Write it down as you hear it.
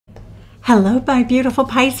Hello, my beautiful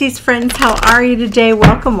Pisces friends. How are you today?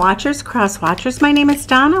 Welcome, watchers, cross watchers. My name is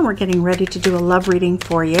Donna. We're getting ready to do a love reading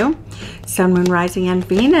for you. Sun, Moon, Rising, and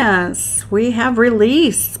Venus. We have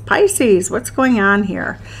release. Pisces, what's going on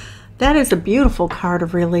here? That is a beautiful card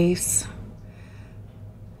of release.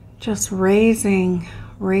 Just raising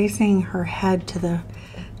her head to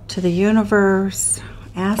the universe,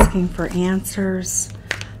 asking for answers.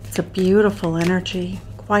 It's a beautiful energy.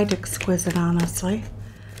 Quite exquisite, honestly.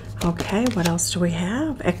 Okay, what else do we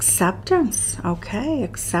have? Acceptance. Okay,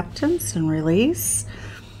 acceptance and release.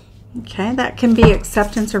 Okay, that can be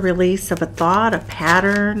acceptance or release of a thought, a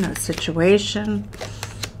pattern, a situation.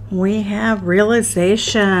 We have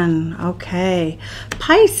realization. Okay,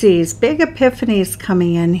 Pisces, big epiphanies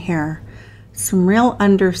coming in here. Some real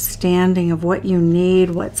understanding of what you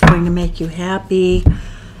need, what's going to make you happy.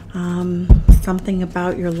 Something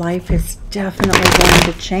about your life is definitely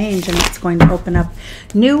going to change, and it's going to open up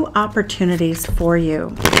new opportunities for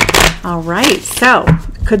you. All right, so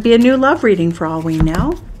it could be a new love reading for all we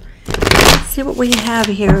know. Let's see what we have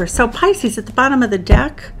here. So Pisces, at the bottom of the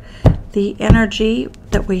deck, the energy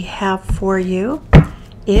that we have for you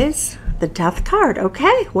is the Death card.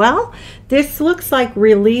 Okay, well, this looks like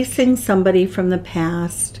releasing somebody from the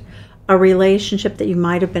past, a relationship that you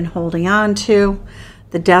might have been holding on to.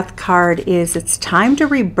 The Death card is it's time to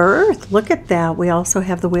rebirth. Look at that. We also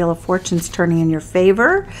have the Wheel of Fortunes turning in your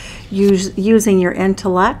favor, using your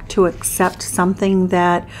intellect to accept something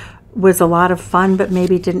that was a lot of fun but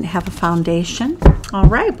maybe didn't have a foundation. All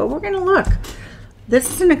right, but we're going to look.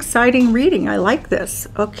 This is an exciting reading. I like this.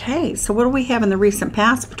 Okay, so what do we have in the recent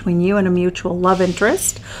past between you and a mutual love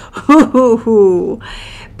interest? Pure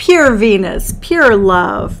Venus, pure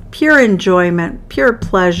love, pure enjoyment, pure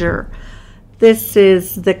pleasure. This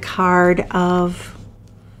is the card of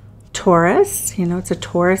Taurus. You know, it's a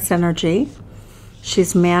Taurus energy.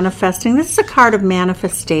 She's manifesting. This is a card of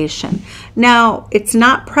manifestation. Now, it's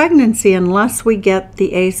not pregnancy unless we get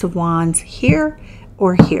the Ace of Wands here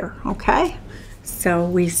or here, okay? So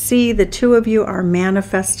we see the two of you are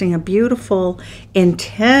manifesting a beautiful,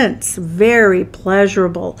 intense, very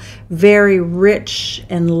pleasurable, very rich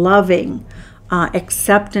and loving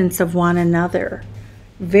acceptance of one another.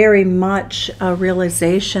 Very much a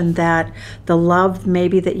realization that the love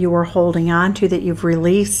maybe that you were holding on to, that you've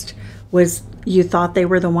released, was you thought they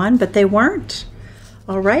were the one, but they weren't.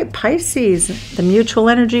 All right, Pisces, the mutual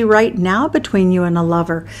energy right now between you and a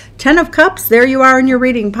lover. 10 of Cups, there you are in your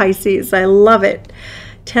reading, Pisces. I love it.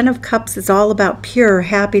 10 of Cups is all about pure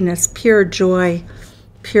happiness, pure joy,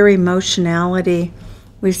 pure emotionality.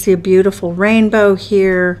 We see a beautiful rainbow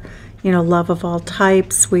here. You know, love of all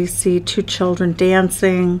types. We see two children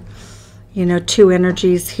dancing, you know, two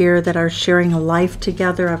energies here that are sharing a life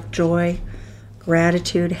together of joy,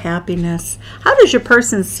 gratitude, happiness. How does your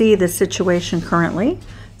person see the situation currently?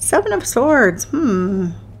 7 of Swords.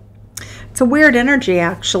 It's a weird energy,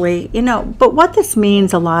 actually, you know, but what this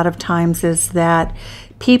means a lot of times is that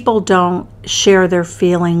people don't share their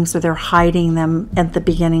feelings, or they're hiding them at the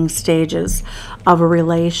beginning stages of a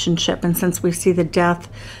relationship. And since we see the Death,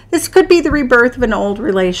 this could be the rebirth of an old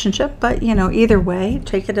relationship, but you know, either way,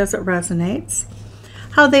 take it as it resonates.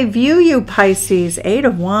 How they view you, Pisces. 8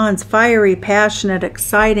 of Wands, fiery, passionate,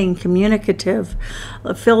 exciting, communicative,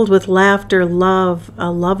 filled with laughter, love,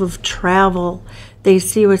 a love of travel. They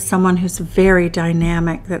see you as someone who's very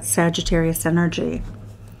dynamic. That's Sagittarius energy.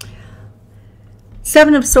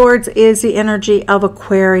 7 of Swords is the energy of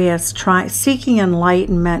Aquarius, seeking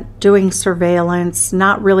enlightenment, doing surveillance,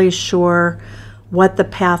 not really sure what the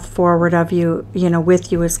path forward of you,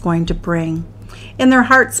 with you is going to bring. In their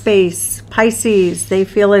heart space, Pisces, they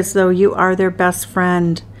feel as though you are their best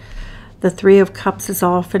friend. The 3 of Cups is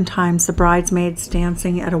oftentimes the bridesmaids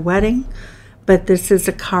dancing at a wedding, but this is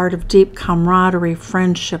a card of deep camaraderie,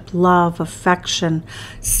 friendship, love, affection,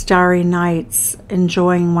 starry nights,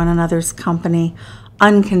 enjoying one another's company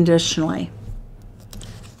unconditionally.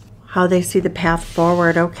 How they see the path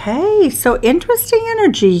forward. Okay, so interesting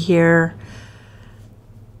energy here.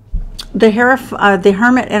 The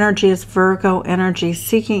Hermit energy is Virgo energy,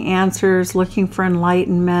 seeking answers, looking for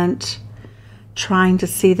enlightenment, trying to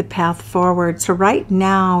see the path forward. So right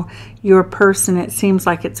now, your person, it seems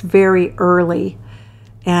like it's very early,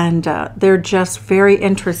 and they're just very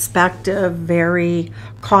introspective, very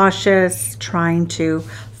cautious, trying to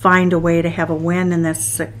find a way to have a win in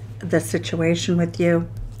this situation with you.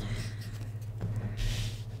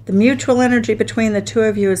 The mutual energy between the two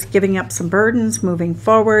of you is giving up some burdens, moving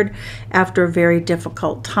forward after a very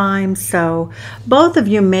difficult time. So both of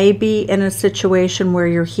you may be in a situation where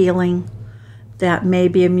you're healing. That may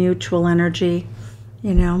be a mutual energy.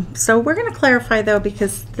 you know. So we're going to clarify, though,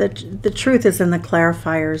 because the truth is in the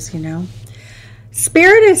clarifiers, you know.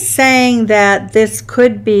 Spirit is saying that this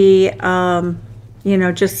could be, you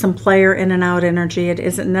know, just some player in and out energy. It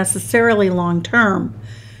isn't necessarily long term.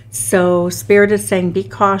 So Spirit is saying be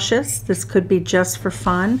cautious. This could be just for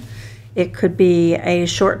fun. It could be a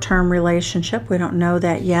short-term relationship. We don't know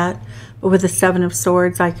that yet. But with the Seven of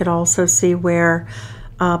Swords, I could also see where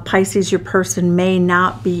Pisces, your person, may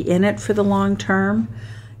not be in it for the long term.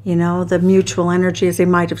 You know, the mutual energy is they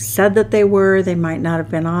might have said that they were, they might not have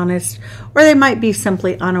been honest, or they might be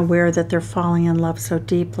simply unaware that they're falling in love so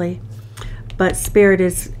deeply. But Spirit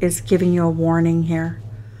is giving you a warning here,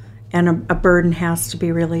 and a burden has to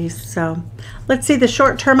be released. So let's see, the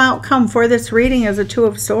short-term outcome for this reading is a Two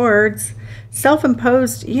of Swords.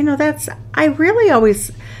 Self-imposed, you know, that's, I really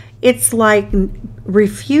always, it's like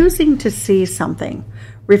refusing to see something,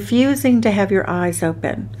 refusing to have your eyes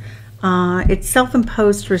open. It's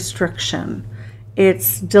self-imposed restriction.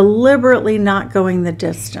 It's deliberately not going the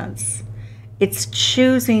distance. It's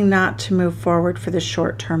choosing not to move forward for the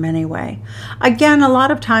short term anyway. Again, a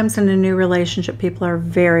lot of times in a new relationship, people are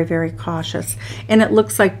very, very cautious. And it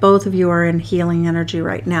looks like both of you are in healing energy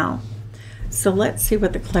right now. So let's see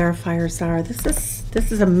what the clarifiers are.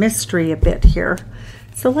 This is a mystery a bit here.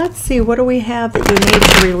 So let's see, what do we have that you need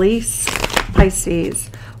to release, Pisces?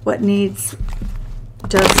 What needs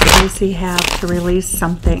does Pisces have to release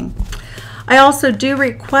something? I also do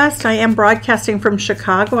request, I am broadcasting from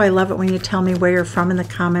Chicago. I love it when you tell me where you're from in the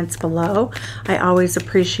comments below. I always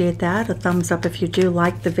appreciate that. A thumbs up if you do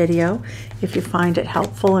like the video, if you find it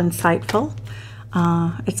helpful, insightful.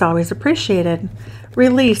 It's always appreciated.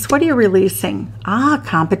 Release, what are you releasing?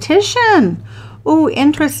 Competition. Ooh,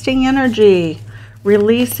 interesting energy.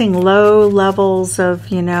 Releasing low levels of,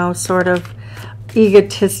 you know, sort of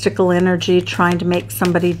egotistical energy, trying to make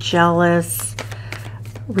somebody jealous,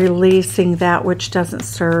 releasing that which doesn't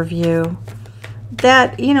serve you.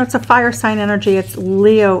 That, you know, it's a fire sign energy, it's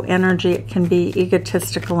Leo energy, it can be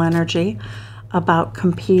egotistical energy about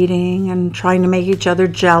competing and trying to make each other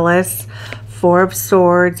jealous. Four of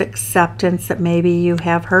Swords, acceptance that maybe you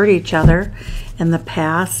have hurt each other in the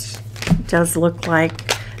past. It does look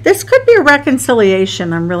like this could be a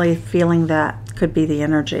reconciliation. I'm really feeling that could be the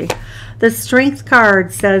energy. The Strength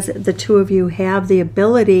card says the two of you have the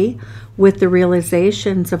ability with the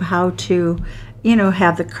realizations of how to, you know,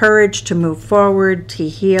 have the courage to move forward, to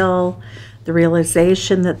heal, the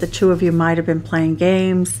realization that the two of you might have been playing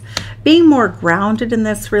games, being more grounded in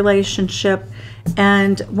this relationship.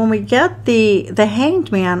 And when we get the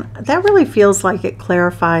Hanged Man, that really feels like it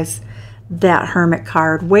clarifies that Hermit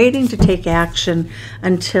card, waiting to take action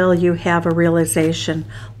until you have a realization.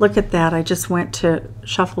 Look at that. I just went to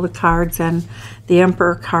shuffle the cards and the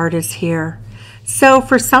Emperor card is here. So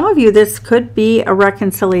for some of you, this could be a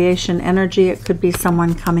reconciliation energy. It could be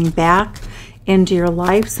someone coming back into your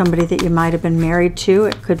life, somebody that you might have been married to.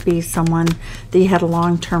 It could be someone that you had a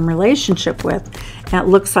long-term relationship with. And it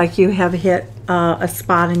looks like you have hit a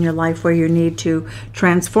spot in your life where you need to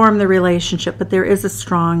transform the relationship, but there is a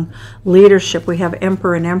strong leadership. We have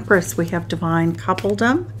Emperor and Empress. We have divine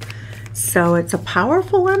coupledom. So it's a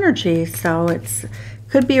powerful energy. So it's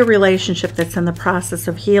could be a relationship that's in the process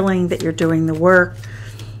of healing, that you're doing the work.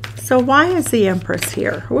 So why is the Empress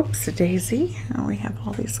here? Whoops, a daisy. Oh, we have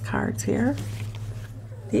all these cards here.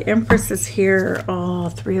 The Empress is here. Oh,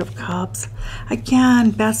 Three of Cups.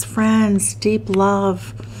 Again, best friends, deep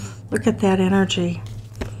love. Look at that energy.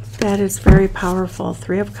 That is very powerful.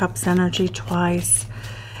 Three of Cups energy twice.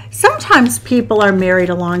 Sometimes people are married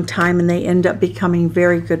a long time and they end up becoming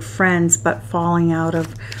very good friends, but falling out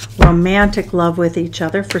of romantic love with each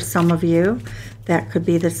other. For some of you, that could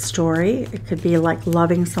be the story. It could be like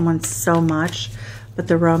loving someone so much, but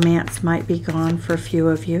the romance might be gone for a few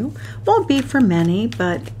of you. Won't be for many,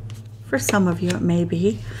 but for some of you it may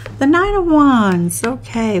be. The Nine of Wands.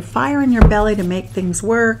 Okay, fire in your belly to make things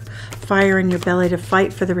work. Fire in your belly to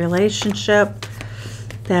fight for the relationship.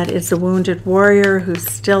 That is a wounded warrior who's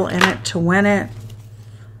still in it to win it.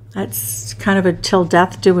 That's kind of a till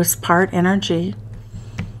death do us part energy.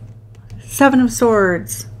 Seven of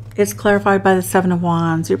Swords is clarified by the Seven of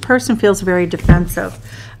Wands. Your person feels very defensive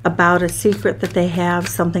about a secret that they have,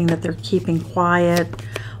 something that they're keeping quiet.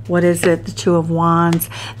 What is it? The Two of Wands.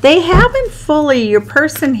 They haven't fully, your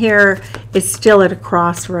person here is still at a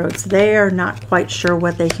crossroads. They are not quite sure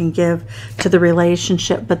what they can give to the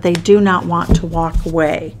relationship, but they do not want to walk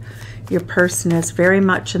away. Your person is very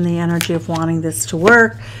much in the energy of wanting this to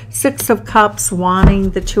work. Six of Cups, wanting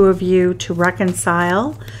the two of you to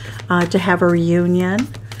reconcile, to have a reunion,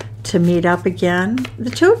 to meet up again. The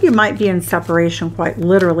two of you might be in separation quite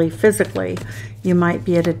literally, physically. You might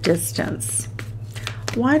be at a distance.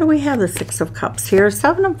 Why do we have the Six of Cups here?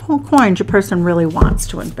 Seven of Coins, your person really wants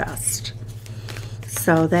to invest.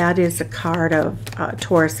 So that is a card of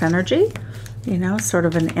Taurus energy, you know, sort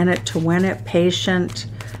of an in it to win it, patient,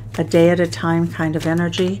 a day at a time kind of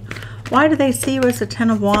energy. Why do they see you as a Ten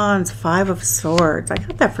of Wands, Five of Swords? I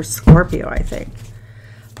got that for Scorpio, I think.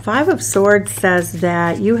 Five of Swords says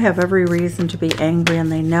that you have every reason to be angry,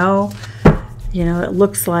 and they know. You know, it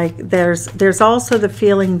looks like there's also the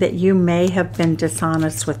feeling that you may have been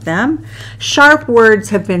dishonest with them. Sharp words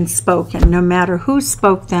have been spoken, no matter who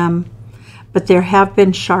spoke them, but there have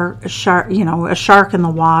been you know, a shark in the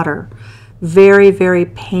water. Very, very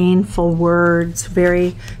painful words,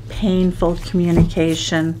 very painful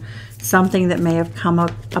communication, something that may have come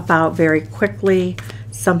about very quickly,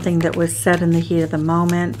 something that was said in the heat of the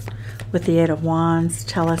moment. With the Eight of Wands,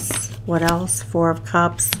 tell us what else? Four of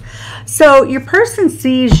Cups. So your person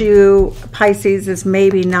sees you, Pisces, as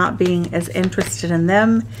maybe not being as interested in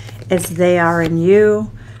them as they are in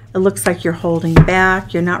you. It looks like you're holding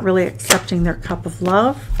back. You're not really accepting their cup of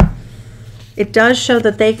love. It does show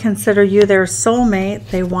that they consider you their soulmate.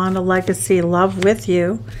 They want a legacy love with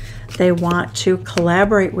you. They want to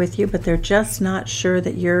collaborate with you, but they're just not sure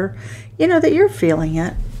that you're, you know, that you're feeling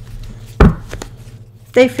it.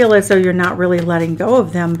 They feel as though you're not really letting go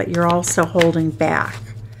of them, but you're also holding back.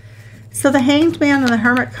 So the Hanged Man and the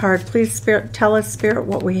Hermit card, please, Spirit, tell us, Spirit,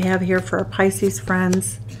 what we have here for our Pisces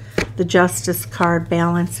friends. The Justice card,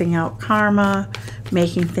 balancing out karma,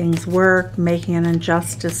 making things work, making an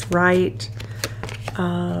injustice right.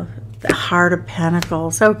 The Heart of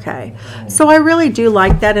Pentacles. Okay, so I really do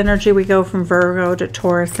like that energy. We go from Virgo to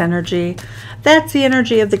Taurus energy. That's the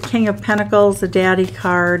energy of the King of Pentacles, the Daddy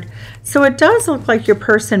card. So it does look like your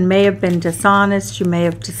person may have been dishonest. You may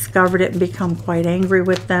have discovered it and become quite angry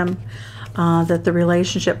with them, that the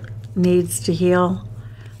relationship needs to heal.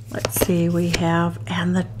 Let's see, we have,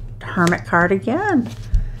 and the Hermit card again.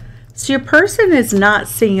 So your person is not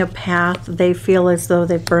seeing a path. They feel as though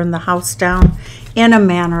they've burned the house down, in a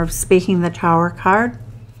manner of speaking. The Tower card.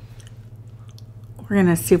 We're going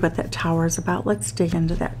to see what that Tower is about. Let's dig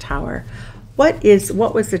into that Tower. What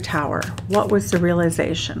was the Tower? What was the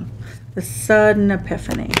realization? The sudden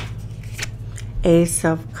epiphany. Ace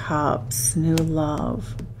of Cups, new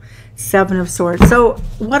love. Seven of Swords. So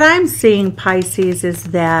what I'm seeing, Pisces, is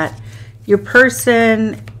that your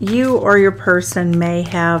person, you or your person may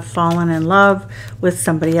have fallen in love with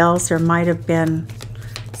somebody else. There might have been,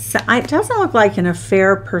 it doesn't look like an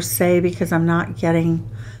affair per se, because I'm not getting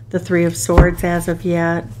the Three of Swords as of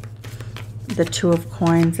yet, the Two of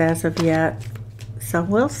Coins as of yet. So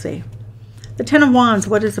we'll see. The Ten of Wands,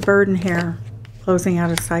 what is the burden here? Closing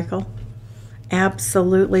out a cycle.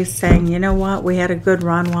 Absolutely saying, you know what, we had a good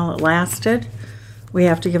run while it lasted. We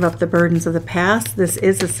have to give up the burdens of the past. This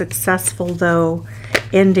is a successful, though,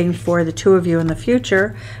 ending for the two of you in the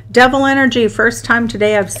future. Devil energy, first time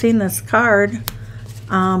today I've seen this card,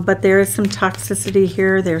 but there is some toxicity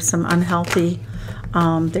here. There's some unhealthy,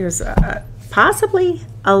 there's possibly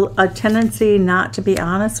a tendency not to be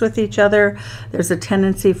honest with each other. There's a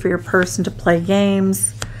tendency for your person to play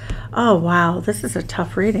games. Oh, wow, this is a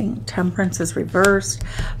tough reading. Temperance is reversed.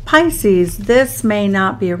 Pisces, this may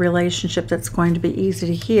not be a relationship that's going to be easy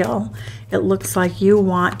to heal. It looks like you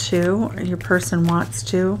want to, or your person wants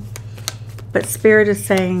to. But Spirit is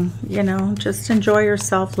saying, you know, just enjoy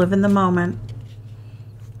yourself, live in the moment.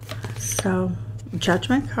 So,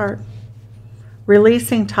 Judgment card.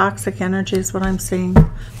 Releasing toxic energy is what I'm seeing.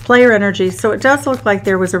 Player energy. So it does look like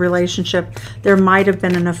there was a relationship. There might have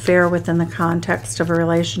been an affair within the context of a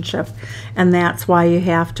relationship. And that's why you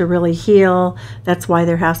have to really heal. That's why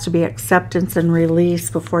there has to be acceptance and release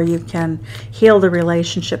before you can heal the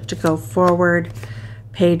relationship to go forward.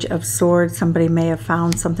 Page of Swords. Somebody may have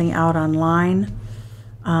found something out online.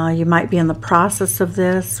 You might be in the process of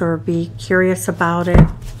this or be curious about it.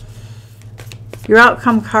 Your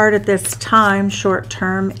outcome card at this time, short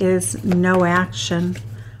term, is no action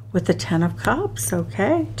with the Ten of Cups.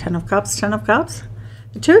 Okay, Ten of Cups, Ten of Cups.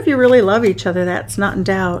 The two of you really love each other. That's not in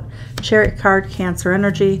doubt. Chariot card, Cancer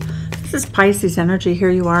energy. This is Pisces energy. Here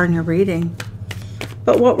you are in your reading.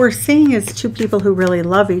 But what we're seeing is two people who really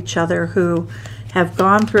love each other, who have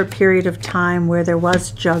gone through a period of time where there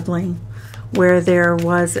was juggling, where there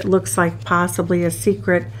was, it looks like, possibly a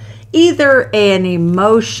secret, either an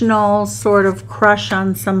emotional sort of crush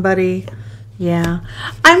on somebody. Yeah,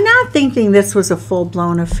 I'm not thinking this was a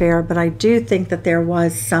full-blown affair, but I do think that there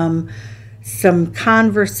was some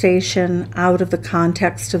conversation out of the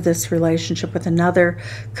context of this relationship with another.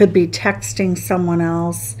 Could be texting someone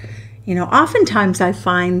else. You know, oftentimes I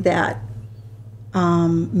find that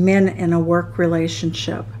men in a work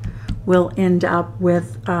relationship will end up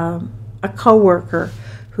with a coworker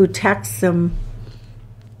who texts them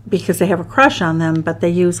because they have a crush on them, but they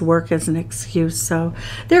use work as an excuse. So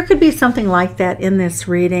there could be something like that in this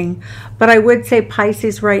reading. But I would say,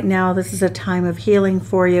 Pisces, right now, this is a time of healing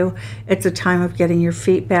for you. It's a time of getting your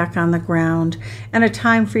feet back on the ground, and a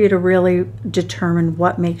time for you to really determine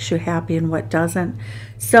what makes you happy and what doesn't.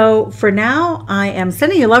 So for now, I am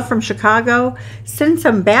sending you love from Chicago. Send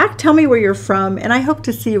some back. Tell me where you're from, and I hope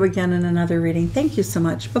to see you again in another reading. Thank you so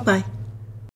much. Bye-bye.